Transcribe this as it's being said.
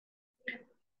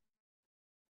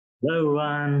Hello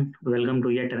everyone, welcome to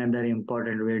yet another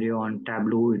important video on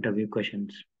Tableau interview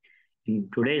questions. In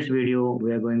today's video,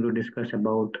 we are going to discuss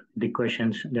about the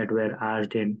questions that were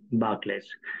asked in Barclays.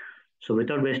 So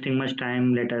without wasting much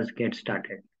time, let us get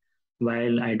started.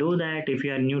 While I do that, if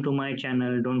you are new to my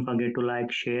channel, don't forget to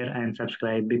like, share and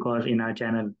subscribe because in our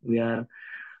channel, we are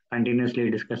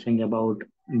continuously discussing about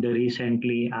the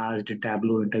recently asked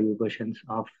Tableau interview questions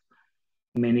of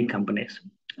many companies.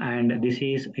 And this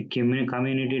is a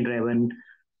community driven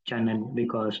channel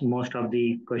because most of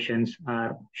the questions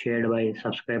are shared by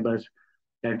subscribers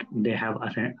that they have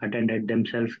attended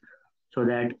themselves so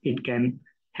that it can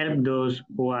help those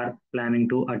who are planning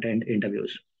to attend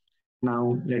interviews.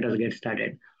 Now let us get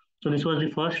started. So this was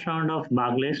the first round of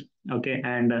Barclays, okay,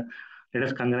 and let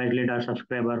us congratulate our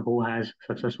subscriber who has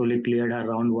successfully cleared her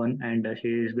round one, and she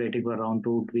is waiting for round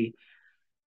two to be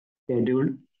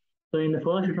scheduled. So in the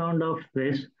first round of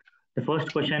this, the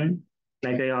first question,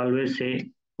 like I always say,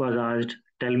 was asked,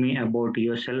 tell me about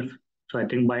yourself. So I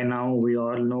think by now we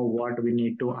all know what we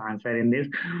need to answer in this.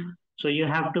 So you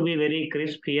have to be very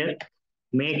crisp here.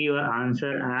 Make your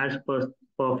answer as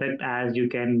perfect as you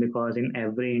can because in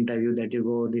every interview that you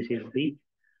go, this is the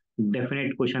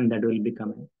definite question that will be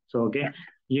coming. So okay,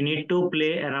 you need to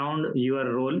play around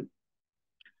your role,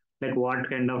 like what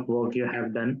kind of work you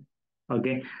have done.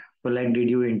 Okay, so like did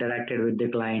you interacted with the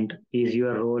client, is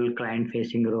your role client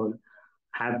facing role,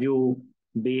 have you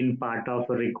been part of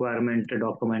requirement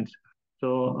documents. So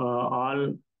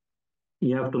all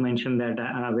you have to mention that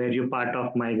were you part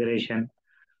of migration.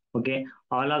 Okay,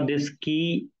 all of these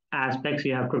key aspects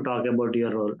you have to talk about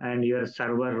your role and your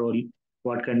server role,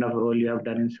 what kind of role you have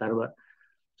done in server.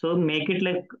 So make it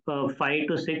like 5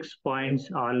 to 6 points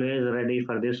always ready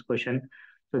for this question.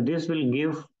 So this will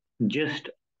give just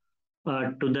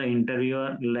to the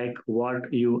interviewer like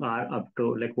what you are up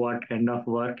to, like what kind of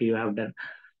work you have done.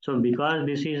 So because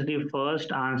this is the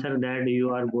first answer that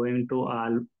you are going to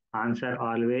answer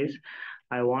always,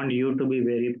 I want you to be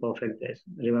very perfect this.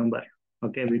 Remember,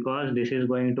 okay, because this is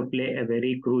going to play a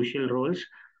very crucial roles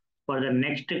for the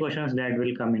next questions that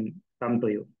will come to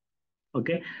you.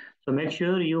 Okay, so make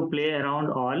sure you play around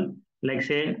all, like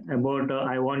say about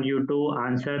I want you to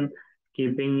answer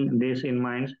keeping this in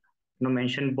mind.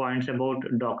 Mention points about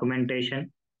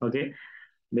documentation. Okay,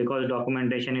 because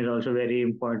documentation is also very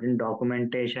important,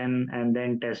 documentation and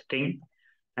then testing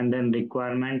and then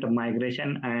requirement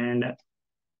migration and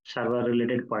server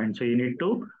related points. So you need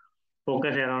to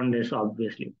focus around this,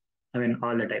 obviously, I mean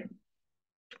all the time.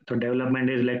 So development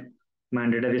is like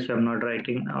mandatory, so I'm not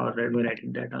writing or me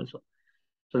writing that also.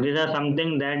 So these are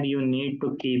something that you need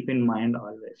to keep in mind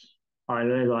always.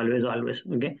 Always, always, always.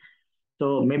 Okay.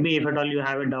 So maybe if at all you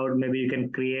have a doubt, maybe you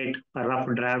can create a rough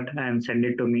draft and send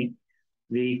it to me.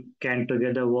 We can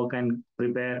together work and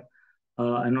prepare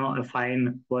a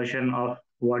fine version of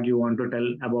what you want to tell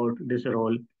about this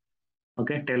role.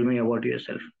 Okay. Tell me about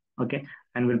yourself. Okay.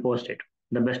 And we'll post it.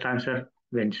 The best answer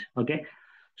wins. Okay.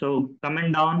 So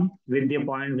comment down with the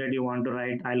points that you want to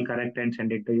write. I'll correct and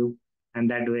send it to you. And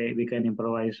that way we can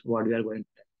improvise what we are going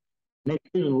to. Next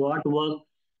is what work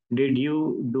did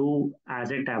you do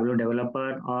as a Tableau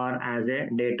developer or as a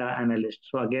data analyst?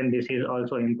 So again, this is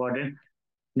also important.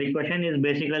 The question is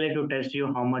basically to test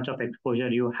you how much of exposure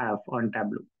you have on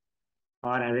Tableau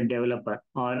or as a developer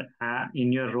or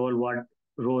in your role, what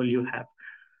role you have.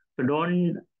 So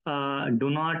do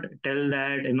not tell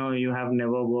that you have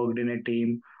never worked in a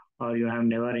team or you have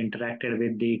never interacted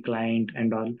with the client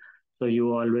and all. So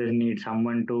you always need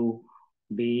someone to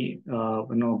be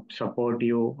support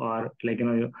you, or like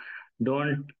you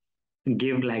don't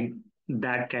give like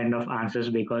that kind of answers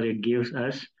because it gives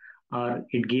us or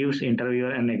it gives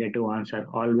interviewer a negative answer.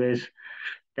 Always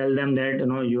tell them that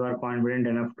you are confident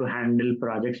enough to handle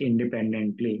projects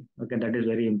independently. Okay, that is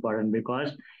very important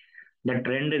because the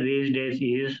trend these days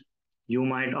is you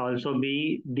might also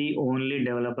be the only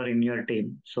developer in your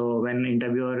team. So when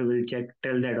interviewer will check,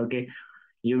 tell that okay,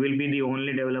 you will be the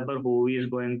only developer who is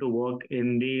going to work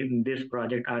in this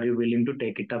project. Are you willing to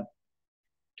take it up?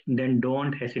 Then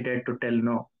don't hesitate to tell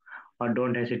no, or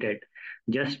don't hesitate.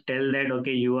 Just tell that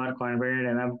okay, you are confident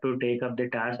enough to take up the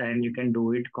task and you can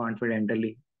do it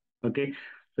confidently. Okay.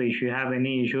 So if you have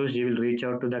any issues, you will reach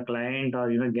out to the client or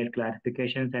get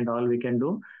clarifications and all we can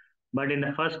do. But in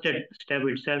the first step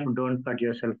itself, don't cut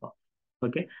yourself off.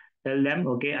 Okay. Tell them,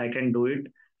 okay, I can do it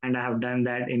and I have done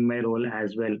that in my role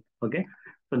as well. Okay.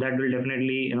 So that will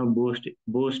definitely,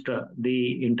 boost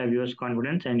the interviewer's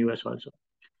confidence and yours also.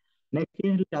 Next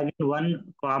is again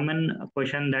one common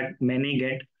question that many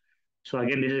get. So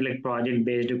again, this is like project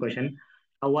based question.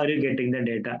 How are you getting the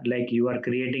data? Like you are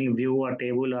creating view or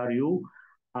table, or you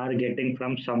are getting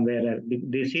from somewhere else.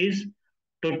 This is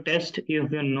to test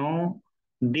if you know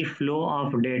the flow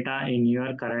of data in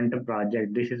your current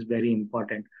project. This is very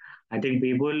important. I think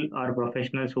people or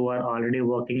professionals who are already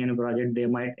working in a project, they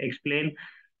might explain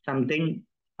something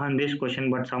on this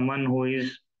question, but someone who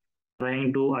is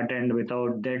trying to attend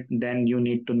without that, then you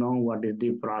need to know what is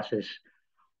the process.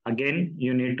 Again,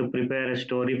 you need to prepare a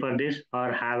story for this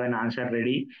or have an answer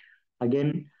ready.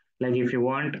 Again, like if you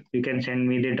want, you can send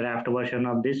me the draft version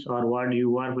of this or what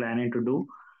you are planning to do.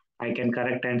 I can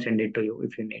correct and send it to you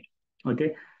if you need.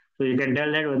 Okay. So you can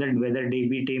tell that whether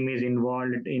DB team is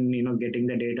involved in getting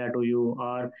the data to you,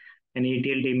 or an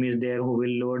ETL team is there who will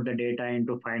load the data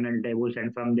into final tables,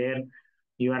 and from there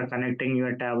you are connecting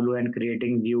your Tableau and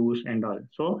creating views and all.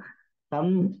 So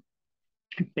some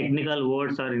technical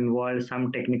words are involved,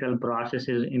 some technical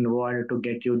processes involved to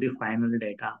get you the final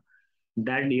data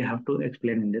that you have to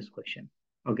explain in this question.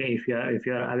 Okay, if you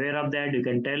are aware of that, you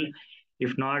can tell.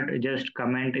 If not, just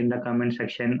comment in the comment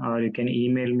section or you can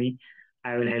email me.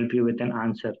 I will help you with an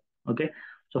answer. Okay,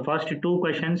 so first two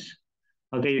questions,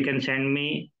 okay, you can send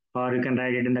me or you can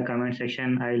write it in the comment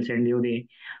section. I will send you the,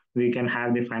 we can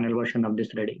have the final version of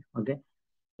this ready. Okay,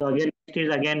 so again, next is,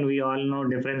 again, we all know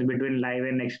difference between live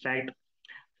and extract.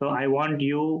 So I want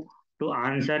you to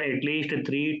answer at least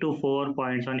 3 to 4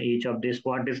 points on each of this.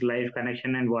 What is live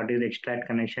connection and what is extract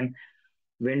connection?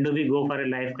 When do we go for a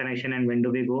live connection and when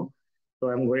do we go? So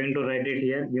I'm going to write it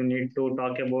here. You need to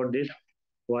talk about this.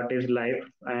 What is live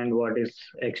and what is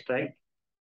extract?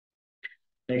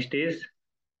 Next is,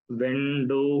 when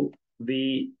do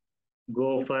we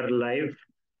go for live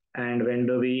and when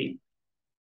do we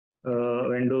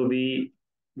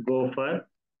go for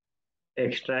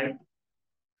extract?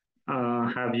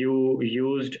 Have you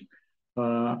used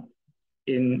uh,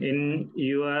 in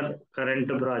your current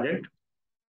project?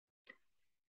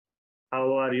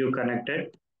 How are you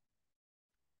connected,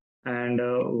 and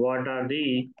what are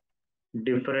the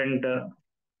different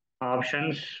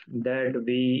options that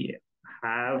we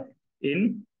have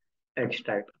in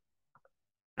extract,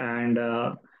 and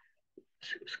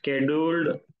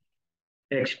scheduled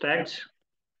extracts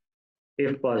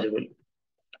if possible.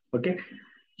 Okay,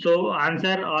 so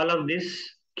answer all of this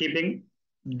keeping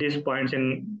these points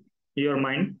in your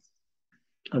mind.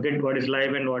 Okay, what is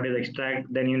live and what is extract?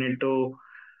 Then you need to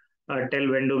tell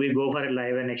when do we go for a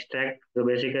live and extract. So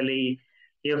basically,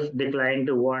 if the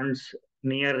client wants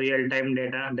near real-time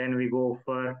data, then we go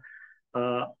for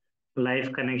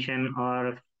live connection,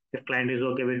 or if client is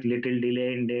okay with little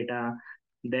delay in data,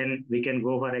 then we can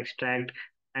go for extract,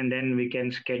 and then we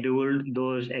can schedule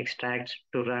those extracts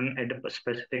to run at a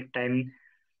specific time.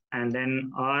 And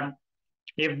then, or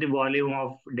if the volume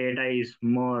of data is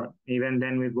more, even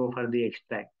then we go for the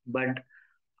extract. But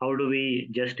how do we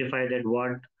justify that,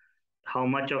 what, how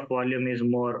much of volume is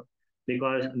more?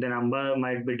 Because the number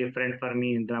might be different for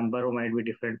me, the number might be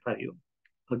different for you.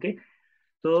 Okay,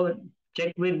 so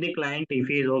check with the client if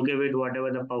he is okay with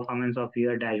whatever the performance of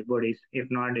your dashboard is. If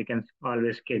not, you can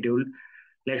always schedule.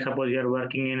 Like suppose you are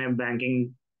working in a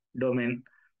banking domain,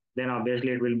 then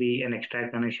obviously it will be an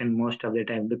extract connection most of the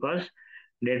time, because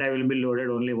data will be loaded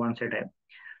only once a time.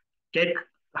 Check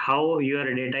how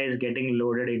your data is getting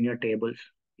loaded in your tables.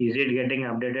 Is it getting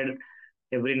updated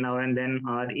every now and then,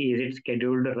 or is it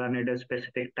scheduled to run at a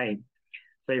specific time?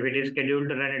 So if it is scheduled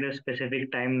to run at a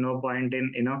specific time, no point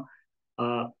in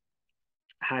uh,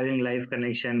 having live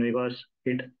connection, because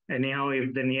it anyhow,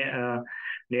 if the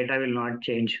data will not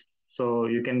change, so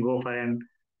you can go for an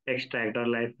extract or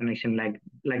live connection like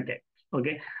that.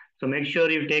 Okay, so make sure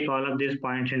you take all of these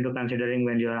points into considering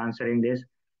when you are answering this.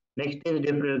 Next is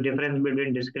difference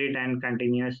between discrete and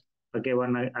continuous. Okay,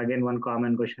 one again, one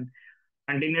common question.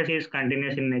 Continuous is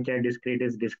continuous in nature, discrete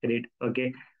is discrete.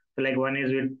 Okay, so like one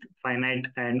is with finite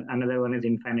and another one is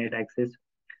infinite axis.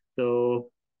 So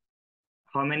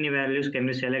how many values can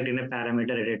we select in a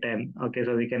parameter at a time? Okay,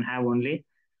 so we can have only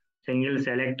single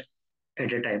select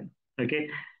at a time. Okay,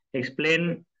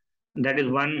 explain, that is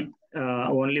one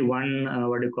only one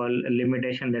what you call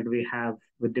limitation that we have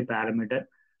with the parameter,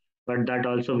 but that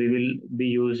also we will be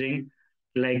using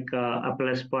like a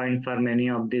plus point for many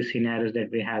of these scenarios that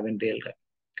we have in real time.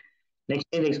 Next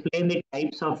is explain the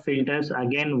types of filters.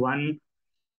 Again, one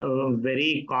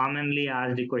very commonly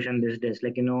asked question these days.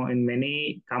 Like, in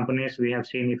many companies we have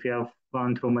seen, if you have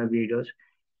gone through my videos,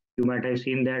 you might have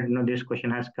seen that, this question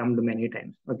has come to many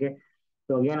times. Okay.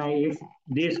 So again, if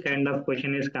this kind of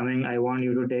question is coming, I want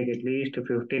you to take at least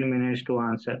 15 minutes to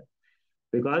answer,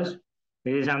 because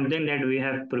it is something that we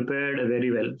have prepared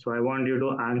very well. So I want you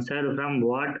to answer from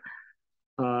what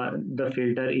the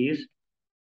filter is,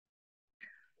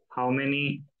 how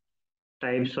many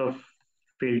types of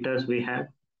filters we have,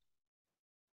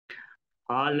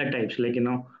 all the types like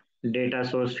data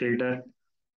source filter,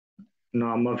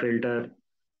 normal filter,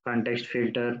 context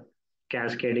filter,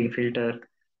 cascading filter,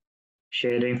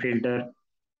 sharing filter,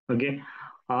 okay,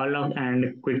 all of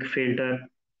and quick filter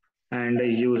and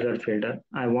user filter.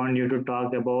 I want you to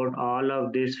talk about all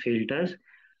of these filters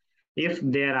if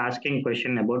they are asking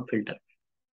question about filter.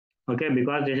 Okay,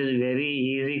 because this is very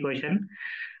easy question.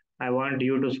 I want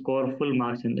you to score full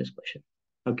marks in this question.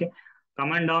 Okay,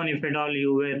 comment down if at all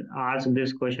you were asked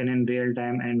this question in real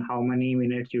time and how many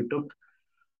minutes you took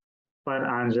for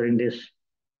answering this.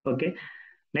 Okay,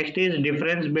 next is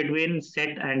difference between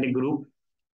set and group.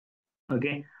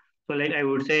 Okay, so like I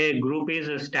would say group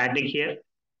is static here,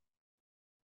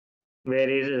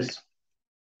 whereas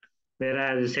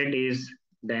set is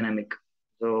dynamic.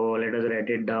 So let us write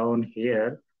it down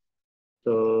here.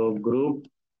 So group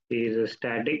is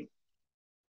static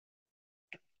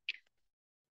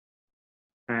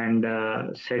and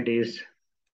set is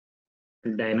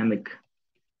dynamic.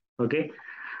 Okay,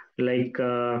 like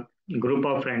group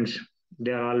of friends,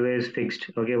 they are always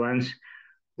fixed. Okay, once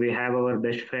we have our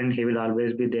best friend, he will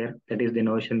always be there. That is the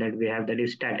notion that we have, that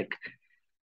is static.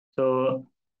 So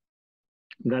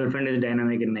girlfriend is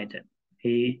dynamic in nature.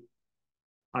 He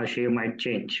or she might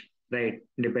change, right,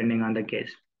 depending on the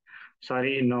case.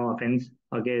 Sorry, no offense.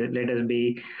 Okay, let us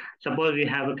be. Suppose we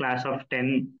have a class of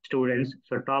 10 students.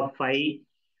 So top five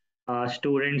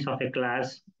students of a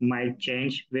class might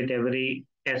change with every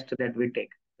test that we take,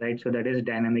 right? So that is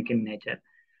dynamic in nature.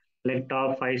 Like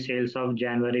top five sales of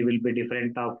January will be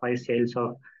different. Top five sales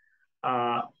of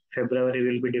uh, February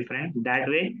will be different. That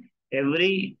way,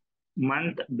 every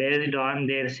month based on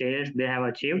their sales they have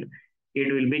achieved,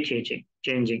 it will be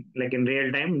changing. Like in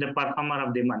real time, the performer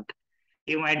of the month,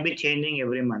 he might be changing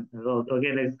every month. So,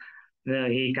 okay,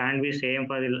 like he can't be same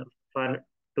for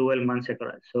 12 months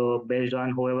across. So based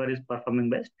on whoever is performing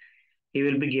best, he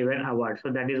will be given award.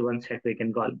 So that is one set we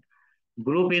can call.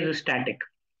 Group is static.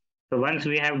 So once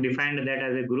we have defined that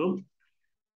as a group,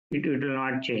 it will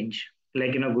not change.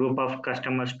 Like in a group of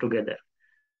customers together.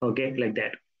 Okay, like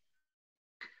that.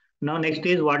 Now next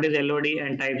is what is LOD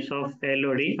and types of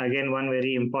LOD. Again, one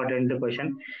very important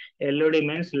question. LOD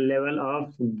means level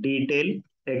of detail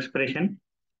expression.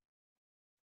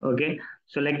 Okay,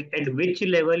 so like at which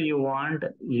level you want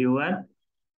your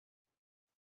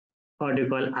what you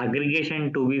call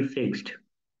aggregation to be fixed,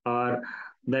 or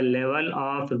the level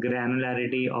of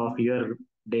granularity of your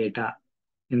data.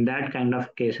 In that kind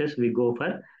of cases, we go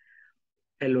for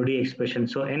LOD expression.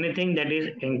 So anything that is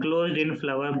enclosed in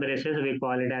flower braces, we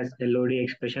call it as LOD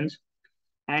expressions.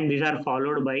 And these are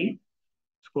followed by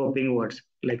scoping words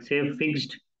like say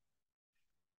fixed,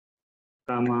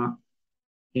 comma,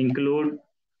 include,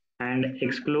 and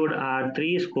exclude are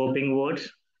three scoping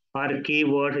words or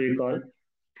keywords we call.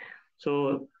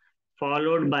 So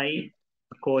followed by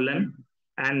colon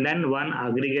and then one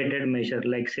aggregated measure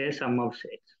like say sum of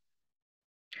sales,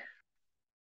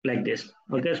 like this.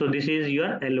 Okay, so this is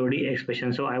your LOD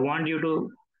expression. So I want you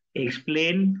to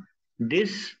explain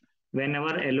this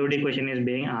whenever LOD question is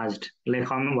being asked, like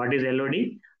what is LOD,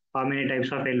 how many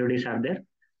types of LODs are there,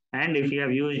 and if you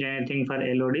have used anything for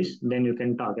LODs, then you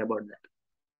can talk about that.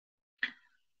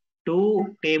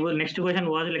 Two table, next question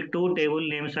was like two table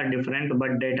names are different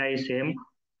but data is same.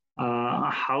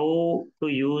 How to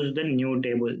use the new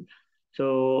table?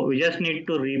 So we just need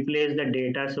to replace the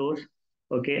data source,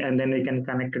 okay, and then we can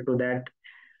connect it to that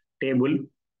table.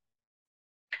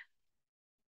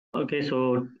 Okay,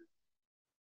 so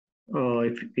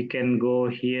if we can go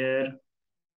here,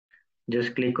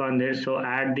 just click on this. So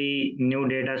add the new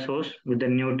data source with the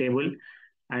new table,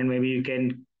 and maybe you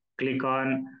can click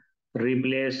on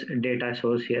replace data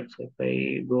source here. So if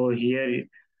I go here,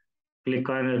 click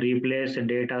on replace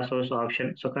data source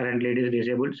option. So currently it is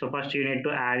disabled. So first you need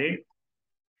to add it.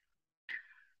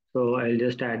 So I'll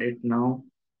just add it now.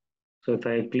 So if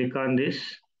I click on this,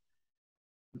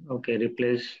 okay,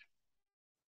 replace.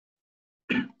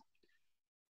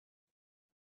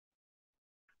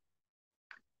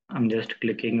 I'm just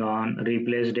clicking on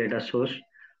replace data source.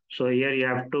 So here you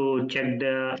have to check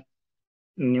the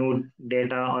new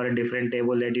data or a different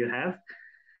table that you have,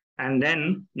 and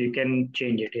then you can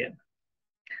change it here.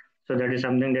 So that is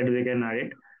something that we can add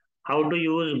it. How to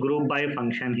use group by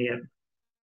function here?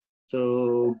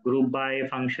 So group by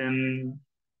function.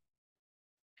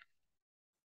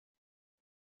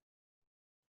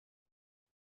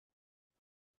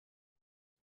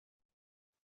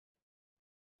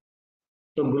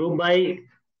 So group by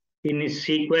in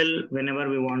SQL, whenever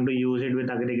we want to use it with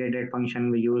aggregated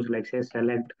function, we use like say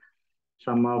select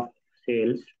sum of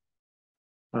sales.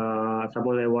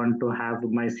 Suppose I want to have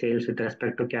my sales with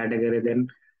respect to category, then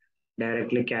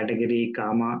directly category,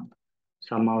 comma,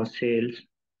 sum of sales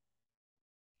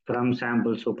from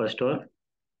sample superstore,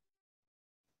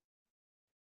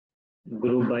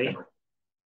 group by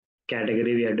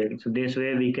category we are doing. So this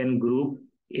way we can group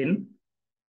in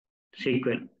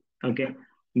sequence. Okay.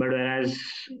 But whereas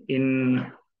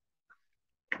in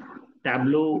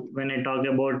Tableau, when I talk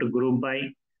about group by,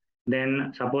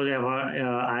 then suppose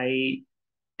I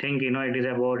think it is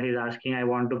about he's asking I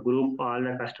want to group all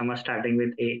the customers starting with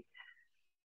A.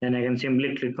 Then I can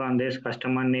simply click on this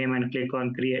customer name and click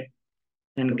on create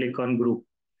and click on group.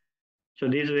 So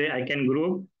this way I can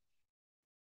group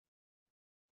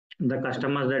the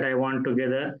customers that I want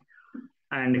together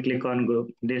and click on group.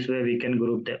 This way we can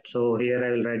group them. So here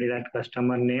I will write it as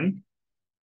customer name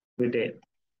with A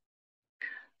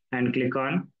and click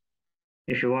on.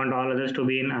 If you want all others to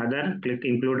be in other, click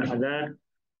include other.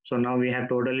 So now we have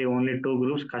totally only two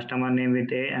groups, customer name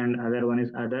with A and other one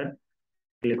is other.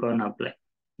 Click on apply.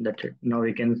 That's it. Now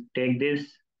we can take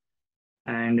this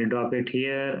and drop it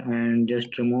here and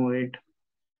just remove it.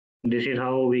 This is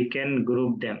how we can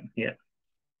group them here.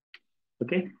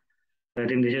 Okay. I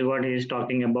think this is what he is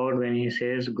talking about when he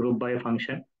says group by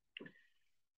function.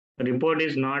 Report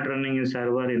is not running in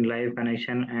server in live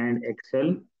connection and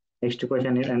Excel. Next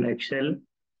question is an Excel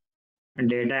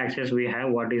data access we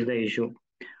have. What is the issue?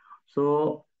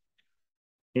 So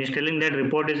he's telling that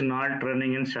report is not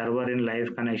running in server in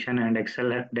live connection and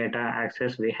Excel data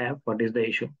access we have. What is the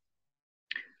issue?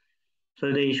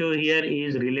 So the issue here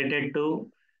is related to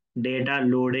data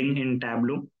loading in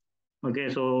Tableau. Okay,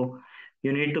 so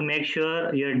you need to make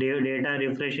sure your data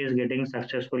refresh is getting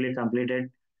successfully completed.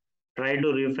 Try to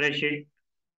refresh it.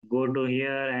 Go to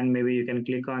here and maybe you can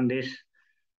click on this.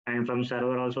 And from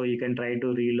server also you can try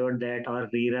to reload that or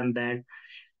rerun that.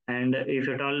 And if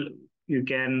at all you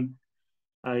can,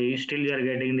 you are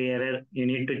getting the error, you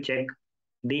need to check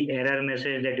the error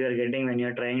message that you are getting when you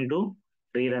are trying to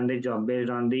rerun the job. Based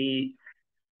on the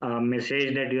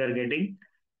message that you are getting,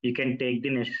 you can take the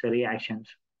necessary actions.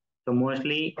 So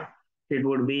mostly it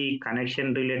would be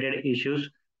connection related issues.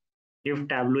 If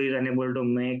Tableau is unable to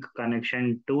make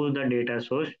connection to the data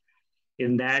source,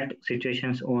 in that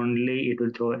situations only it will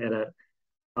throw error.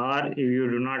 Or if you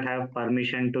do not have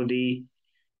permission to the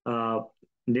uh,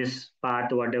 this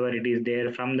path, whatever it is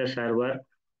there from the server,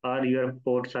 or your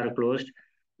ports are closed,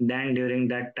 then during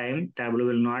that time Tableau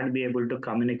will not be able to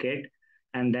communicate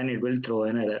and then it will throw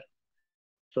an error.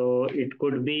 So it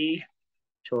could be,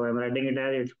 so I'm writing it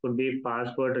as it could be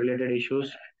password related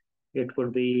issues, it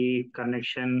could be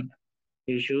connection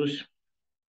issues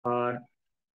or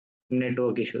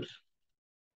network issues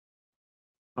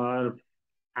or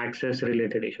access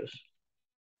related issues.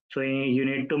 So you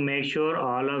need to make sure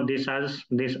all of these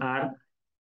are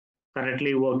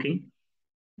correctly working.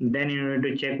 Then you need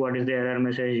to check what is the error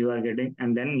message you are getting,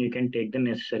 and then you can take the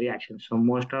necessary action. So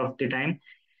most of the time,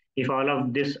 if all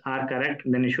of these are correct,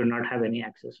 then you should not have any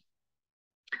access.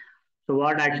 So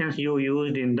what actions you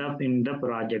used in the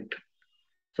project?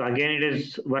 So again, it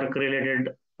is work related,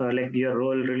 like your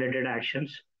role related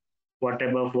actions. What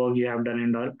type of work you have done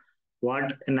and all.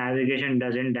 What navigation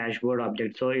does in dashboard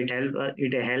object. So it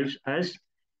helps us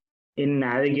in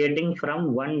navigating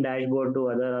from one dashboard to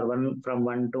other or from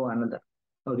one to another.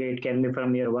 Okay, it can be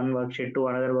from your one worksheet to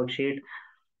another worksheet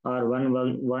or one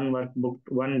workbook,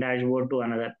 one dashboard to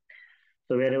another.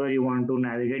 So wherever you want to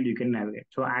navigate, you can navigate.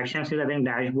 So actions is, I think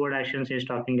dashboard actions is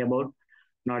talking about,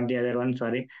 not the other one,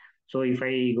 sorry. So if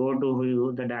I go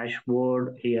to the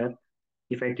dashboard here,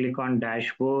 if I click on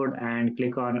dashboard and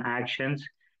click on actions,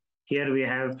 here we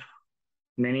have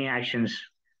many actions.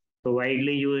 So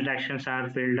widely used actions are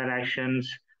filter actions,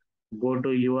 go to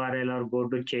URL or go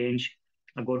to change,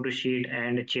 go to sheet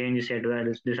and change set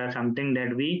values. These are something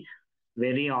that we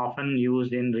very often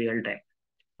use in real time.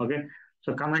 Okay.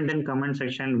 So comment in comment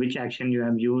section which action you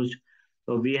have used.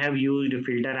 So we have used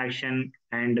filter action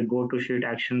and go to sheet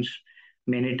actions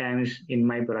many times in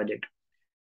my project.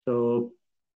 So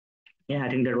yeah, I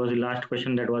think that was the last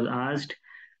question that was asked.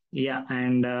 Yeah,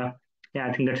 and yeah,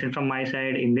 I think that's it from my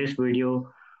side in this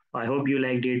video. I hope you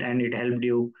liked it and it helped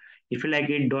you. If you like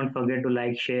it, don't forget to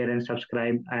like, share, and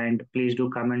subscribe. And please do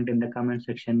comment in the comment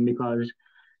section because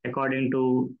according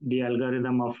to the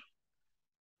algorithm of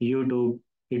YouTube,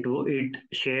 it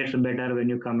shares better when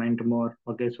you comment more.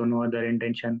 Okay, so no other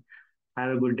intention.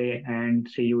 Have a good day and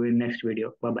see you in next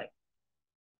video. Bye bye.